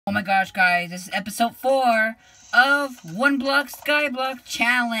Oh my gosh, guys, this is episode 4 of One Block Skyblock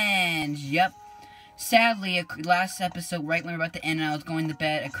Challenge. Yep. Sadly, last episode, right when we were about to end and I was going to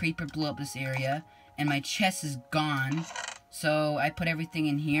bed, a creeper blew up this area, and my chest is gone. So I put everything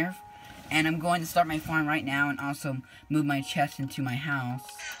in here, and I'm going to start my farm right now, and also move my chest into my house,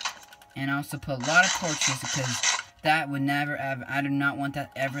 and also put a lot of torches because that would never ever. I do not want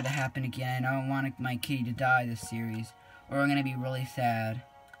that ever to happen again. I don't want my kitty to die this series, or I'm gonna be really sad.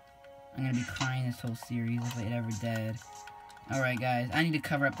 I'm gonna be crying this whole series if it ever did. Alright, guys, I need to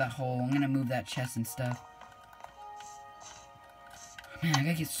cover up that hole. I'm gonna move that chest and stuff. Man, I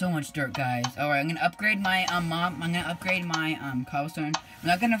gotta get so much dirt, guys. Alright, I'm gonna upgrade my mob. I'm gonna upgrade my cobblestone. I'm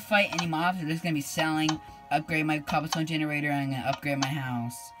not gonna fight any mobs. I'm just gonna be selling. Upgrade my cobblestone generator, and I'm gonna upgrade my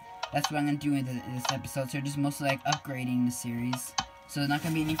house. That's what I'm gonna do in this episode. So just mostly like upgrading the series. So there's not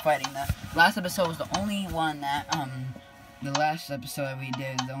gonna be any fighting. The last episode was the only one that the last episode that we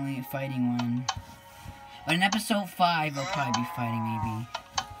did was the only fighting one. But in episode 5, they'll probably be fighting, maybe.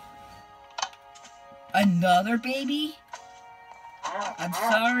 Another baby? I'm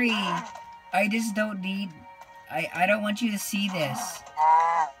sorry. I just don't need... I don't want you to see this.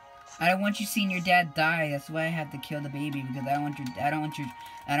 I don't want you seeing your dad die. That's why I had to kill the baby, because I don't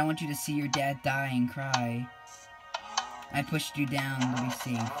want you to see your dad die and cry. I pushed you down to be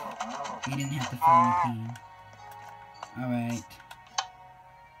safe. You didn't have to feel any pain. Alright.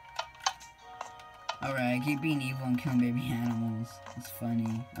 Alright, I keep being evil and killing baby animals. It's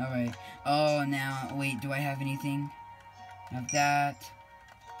funny. Alright. Oh, now, wait, do I have anything? I have that.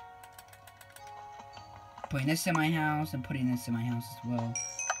 Putting this in my house and putting this in my house as well.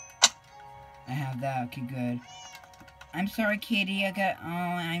 I have that. Okay, good. I'm sorry, Katie.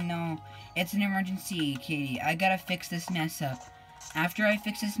 I know. It's an emergency, Katie. I gotta fix this mess up. After I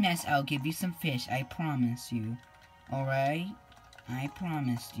fix this mess, I'll give you some fish. I promise you. Alright? I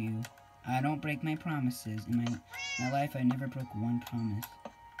promised you. I don't break my promises. In my life, I never broke one promise.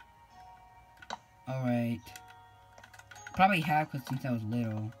 Alright. Probably have, because since I was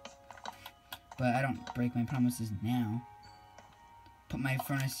little. But I don't break my promises now. Put my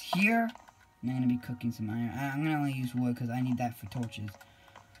furnace here. And I'm going to be cooking some iron. I'm going to only use wood, because I need that for torches.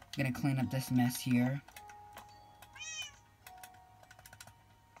 I'm going to clean up this mess here.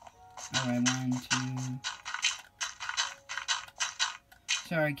 Alright, 1, 2...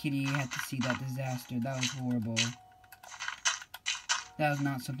 Sorry, Kitty, you had to see that disaster. That was horrible. That was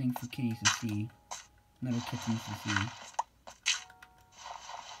not something for kitties to see. Little kittens to see.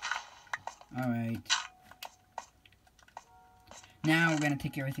 Alright. Now we're gonna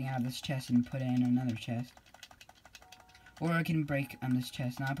take everything out of this chest and put it in another chest. Or I can break on this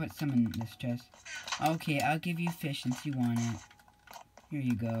chest. Now I'll put some in this chest. Okay, I'll give you fish since you want it. Here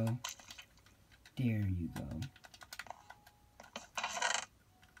you go. There you go.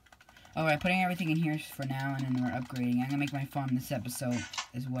 Alright, putting everything in here for now, and then we're upgrading. I'm gonna make my farm this episode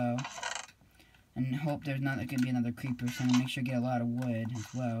as well. And hope there's not gonna be another creeper, so I'm gonna make sure to get a lot of wood as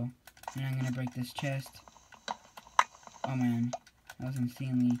well. And I'm gonna break this chest. Oh man, that was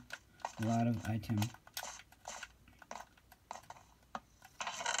insanely a lot of items.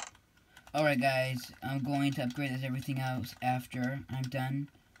 Alright guys, I'm going to upgrade this everything else after I'm done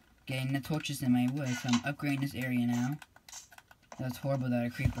getting the torches in my wood. So I'm upgrading this area now. That's horrible that a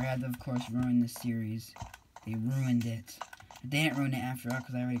creeper had to, of course, ruin this series. They ruined it. They didn't ruin it after all,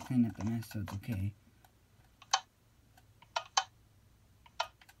 because I already cleaned up the mess, so it's okay.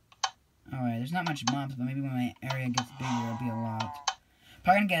 Alright, there's not much mobs, but maybe when my area gets bigger, it'll be a lot.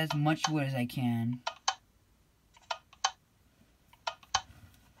 Probably gonna get as much wood as I can.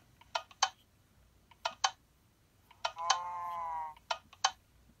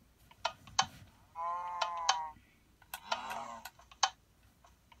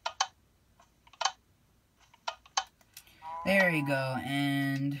 There you go,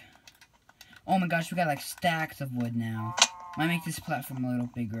 and... oh my gosh, we got like stacks of wood now. Might make this platform a little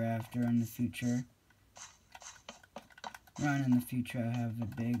bigger after in the future. Run in the future, I'll have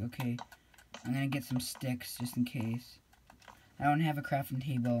it big. Okay, I'm gonna get some sticks just in case. I don't have a crafting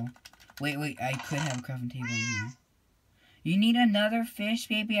table. Wait, I could have a crafting table in here. You need another fish,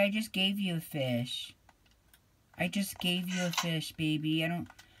 baby? I just gave you a fish. I just gave you a fish, baby.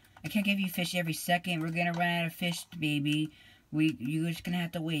 I can't give you fish every second. We're gonna run out of fish, baby. You're just gonna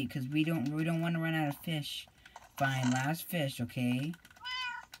have to wait, because we don't want to run out of fish. Fine, last fish, okay?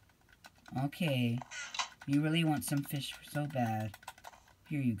 Okay. You really want some fish so bad.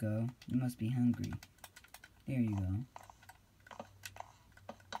 Here you go. You must be hungry. There you go.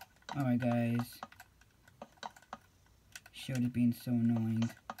 Alright, guys. Showed it being so annoying.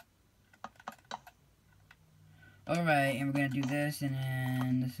 Alright, and we're gonna do this, and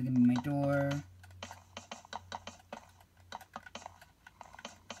then this is gonna be my door.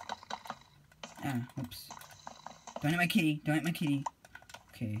 Ah, whoops. Don't hit my kitty. Don't hit my kitty.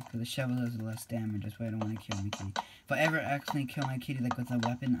 Okay, because the shovel does less damage. That's why I don't want to kill my kitty. If I ever accidentally kill my kitty, like, with a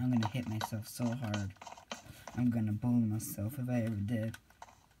weapon, I'm gonna hit myself so hard. I'm gonna bully myself if I ever did.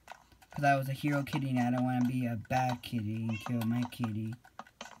 Because I was a hero kitty, and I don't want to be a bad kitty and kill my kitty.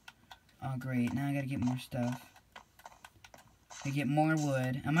 Oh, great. Now I gotta get more stuff. I get more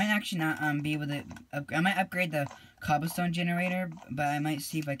wood. I might actually not be able to. I might upgrade the cobblestone generator, but I might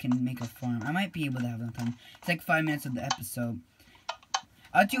see if I can make a farm. I might be able to have enough time. It's like 5 minutes of the episode.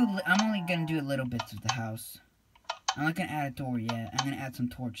 I'm only gonna do a little bits of the house. I'm not gonna add a door yet. I'm gonna add some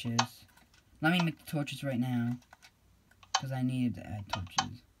torches. Let me make the torches right now, because I needed to add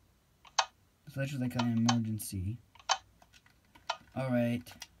torches. It's literally like an emergency. All right.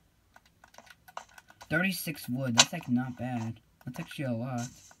 36 wood. That's like not bad. That's actually a lot.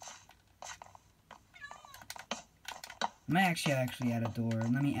 I might actually add a door.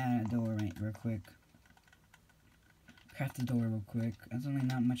 Let me add a door real quick. Craft the door real quick. That's only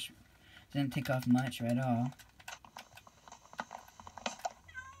not much. Didn't take off much or at all.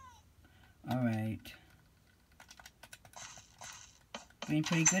 Alright. Doing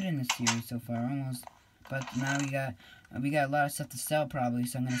pretty good in this series so far, almost. But now we got a lot of stuff to sell probably,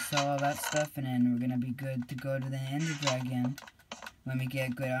 so I'm gonna sell all that stuff, and then we're gonna be good to go to the Ender Dragon when we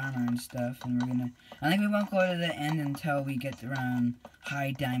get good armor and stuff. And I think we won't go to the end until we get around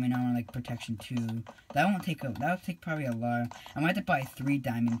high diamond armor, like protection 2. That'll take probably a lot. I might have to buy 3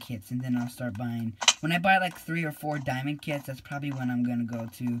 diamond kits, and then I'll start buying. When I buy like 3 or 4 diamond kits, that's probably when I'm gonna go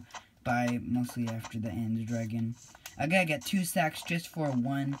to buy mostly after the Ender Dragon. I gotta get 2 stacks just for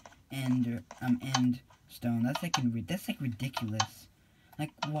 1 end stone. That's like ridiculous.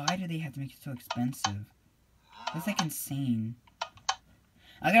 Like, why do they have to make it so expensive? That's like insane.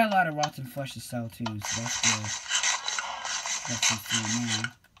 I got a lot of rotten flesh to sell too, so that's good. Let's just do it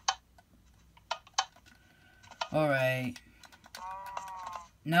now. Alright.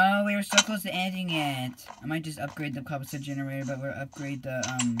 No, we were so close to ending it. I might just upgrade the cobblestone generator, but we'll upgrade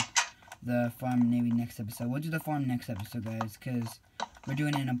the farm maybe next episode. We'll do the farm next episode, guys, because we're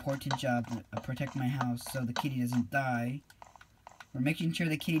doing an important job to protect my house so the kitty doesn't die. We're making sure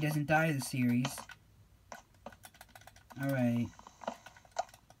the kitty doesn't die this series. Alright.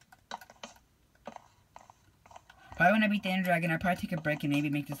 Probably when I beat the Ender Dragon, I'll probably take a break and maybe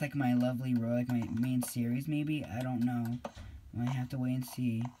make this like my lovely row, like my main series maybe. I don't know. I might have to wait and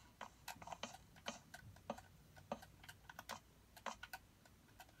see.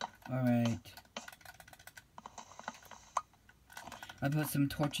 Alright. I'll put some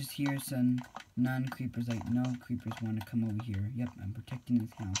torches here so non-creepers, like no creepers want to come over here. Yep, I'm protecting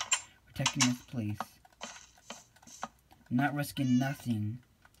this house. Protecting this place. I'm not risking nothing.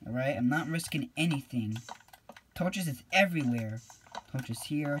 Alright? I'm not risking anything. Torches is everywhere. Torches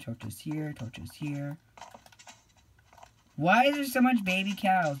here, torches here, torches here. Why is there so much baby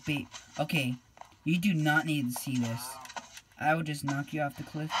cows? Okay, you do not need to see this. I will just knock you off the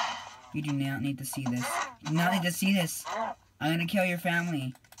cliff. You do not need to see this. You do not need to see this. I'm gonna kill your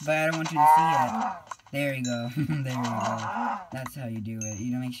family, but I don't want you to see it. There you go. There you go. That's how you do it.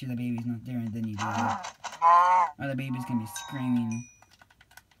 You don't make sure the baby's not there, and then you do it. Or the baby's gonna be screaming.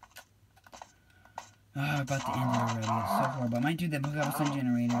 Oh, we're about to end it already. It's so horrible. I might do the cobblestone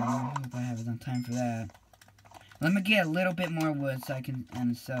generator. I hope I have enough time for that. Let me get a little bit more wood so I can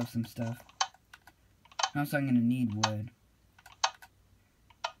sell some stuff. Also, I'm gonna need wood.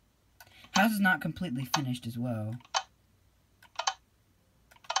 House is not completely finished as well.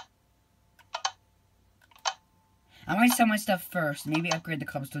 I might sell my stuff first. Maybe upgrade the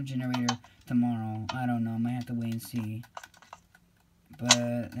cobblestone generator tomorrow. I don't know. I might have to wait and see. But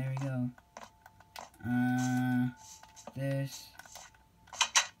there we go. This.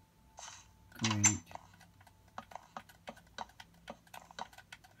 Great.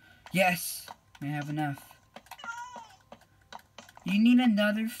 Yes! I have enough. You need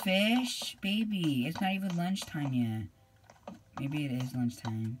another fish? Baby, it's not even lunchtime yet. Maybe it is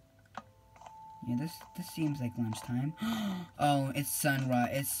lunchtime. Yeah, this seems like lunchtime. Oh, it's sunrise.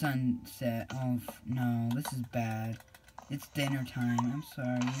 It's sunset. Oh, no, this is bad. It's dinner time. I'm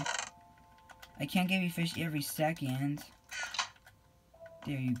sorry. I can't give you fish every second.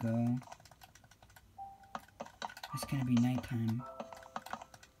 There you go. It's gonna be nighttime.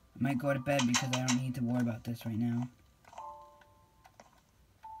 I might go to bed because I don't need to worry about this right now.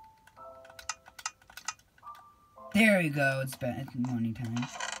 There you go. It's bed. It's morning time.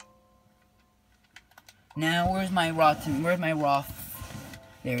 Now, where's my raw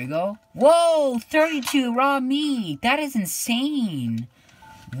There we go. Whoa, 32 raw meat. That is insane.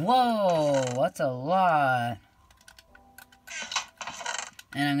 Whoa, that's a lot.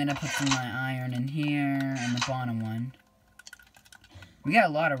 And I'm gonna put some of my iron in here and the bottom one. We got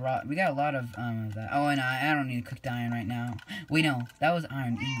a lot of that. Oh, and I don't need to cook the iron right now. Wait, no, that was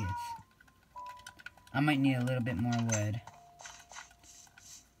iron ingots. I might need a little bit more wood.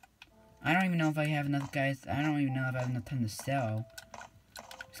 I don't even know if I have enough, guys. I don't even know if I have enough time to sell.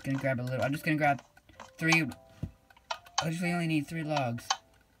 Just gonna grab a little. I'm just gonna grab 3. I actually only need 3 logs.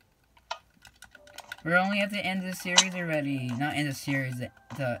 We're only at the end of the series already. Not end of the series,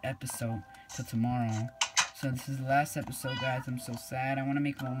 the episode. Till tomorrow. So this is the last episode, guys. I'm so sad. I want to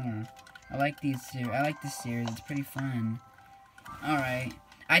make more. I like this series. It's pretty fun. Alright.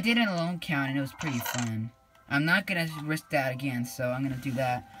 I did an alone count and it was pretty fun. I'm not gonna risk that again, so I'm gonna do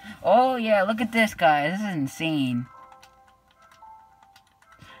that. Oh yeah, look at this, guys. This is insane.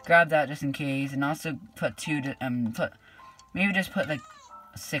 Grab that just in case, and also put 2 to maybe just put like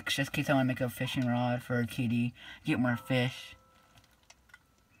 6 just in case I want to make a fishing rod for a kitty. Get more fish.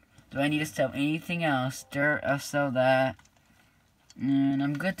 Do I need to sell anything else? Dirt, I'll sell that. And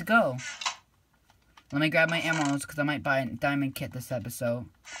I'm good to go. Let me grab my emeralds, because I might buy a diamond kit this episode.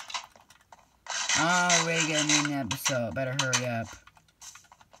 Oh, we're gonna need an episode. Better hurry up.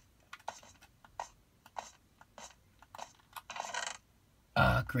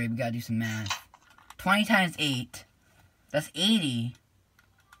 Oh, great. We gotta do some math. 20 times 8. That's 80.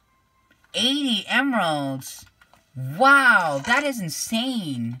 80 emeralds. Wow, that is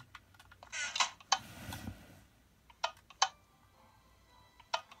insane.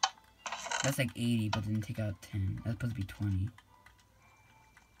 That's like 80, but didn't take out 10. That's supposed to be 20.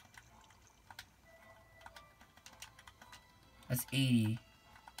 That's 80.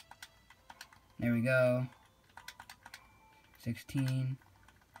 There we go. 16.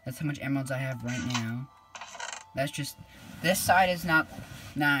 That's how much emeralds I have right now. That's just... This side is not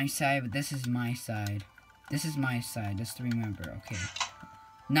my side, but this is my side. This is my side, just to remember. Okay.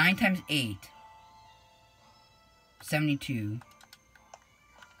 9 times 8. 72.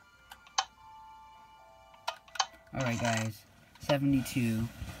 Alright, guys. 72.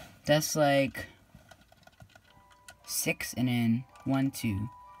 That's like 6 and then 1, 2.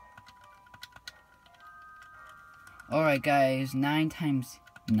 Alright, guys. 9 times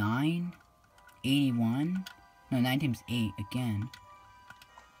 9? 81? No, 9 times 8 again.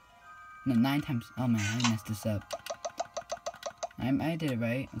 No, 9 times... Oh, man, I messed this up. I did it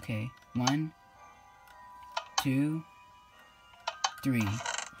right. Okay. 1, 2, 3.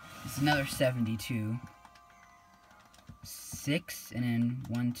 It's another 72. 6, and then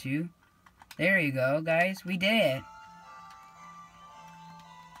 1, 2. There you go, guys. We did it.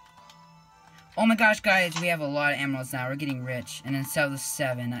 Oh my gosh, guys. We have a lot of emeralds now. We're getting rich. And then sell the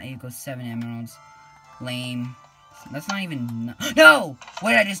 7. That equals 7 emeralds. Lame. That's not even... No!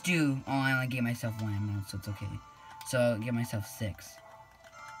 What did I just do? Oh, I only gave myself 1 emerald, so it's okay. So I'll give myself 6.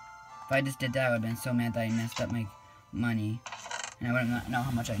 If I just did that, I would have been so mad that I messed up my money. And I wouldn't know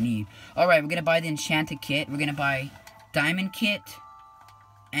how much I need. Alright, we're going to buy the enchanted kit. We're going to buy diamond kit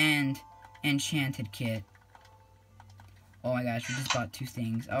and enchanted kit. Oh my gosh, we just bought 2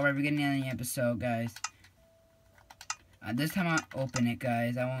 things. Alright, we're getting to the end of the episode, guys. This time I'll open it,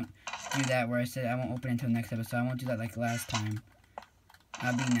 guys. I won't do that where I said I won't open it until next episode. I won't do that like last time.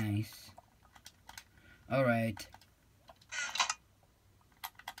 That'd be nice. Alright.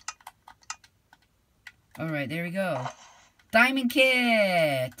 Alright, there we go. Diamond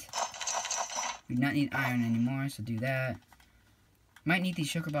kit! We do not need iron anymore, so do that. Might need these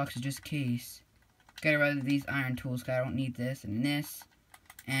sugar boxes just in case. Get rid of these iron tools, because I don't need this and this.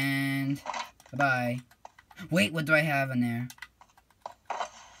 And bye-bye. Wait, what do I have in there?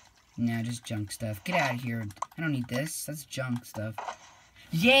 Nah, just junk stuff. Get out of here. I don't need this. That's junk stuff.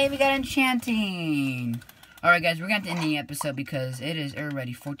 Yay, we got enchanting! Alright, guys, we're going to end the episode because it is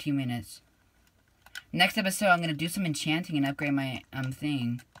already 14 minutes. Next episode, I'm going to do some enchanting and upgrade my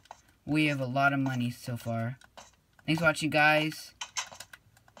thing. We have a lot of money so far. Thanks for watching, guys.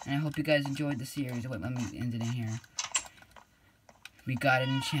 And I hope you guys enjoyed the series. Wait, let me end it in here. We got an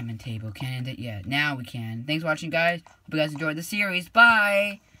enchantment table. Can't end it yet. Now we can. Thanks for watching, guys. Hope you guys enjoyed the series.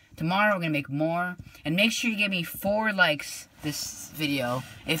 Bye! Tomorrow we're going to make more. And make sure you give me 4 likes this video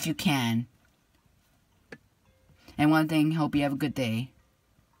if you can. And one thing, hope you have a good day.